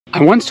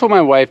I once told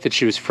my wife that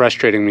she was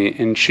frustrating me,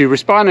 and she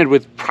responded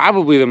with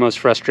probably the most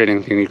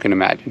frustrating thing you can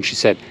imagine. She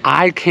said,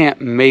 "I can't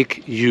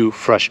make you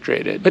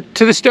frustrated." But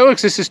to the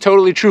Stoics, this is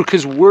totally true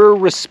because we're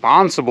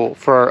responsible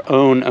for our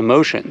own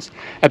emotions.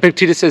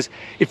 Epictetus says,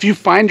 if you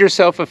find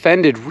yourself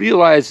offended,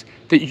 realize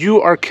that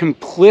you are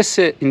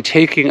complicit in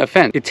taking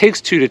offense. It takes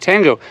two to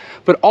tango.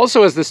 But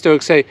also, as the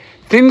Stoics say,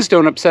 things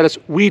don't upset us.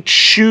 We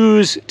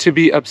choose to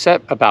be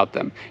upset about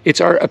them.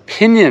 It's our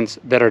opinions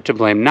that are to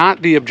blame,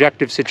 not the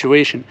objective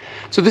situation.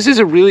 So this is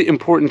a really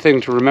important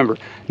thing to remember.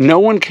 No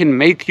one can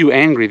make you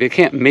angry. They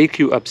can't make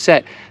you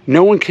upset.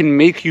 No one can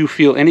make you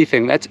feel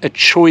anything. That's a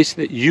choice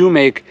that you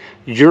make.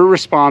 You're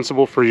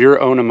responsible for your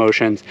own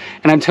emotions.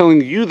 And I'm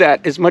telling you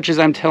that as much as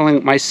I'm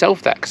telling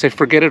myself that, because I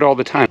forget it all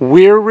the time.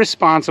 We're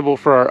responsible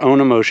for our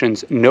own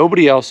emotions.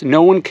 Nobody else.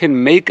 No one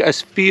can make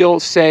us feel,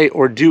 say,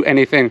 or do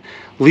anything,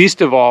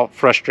 least of all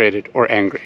frustrated or angry.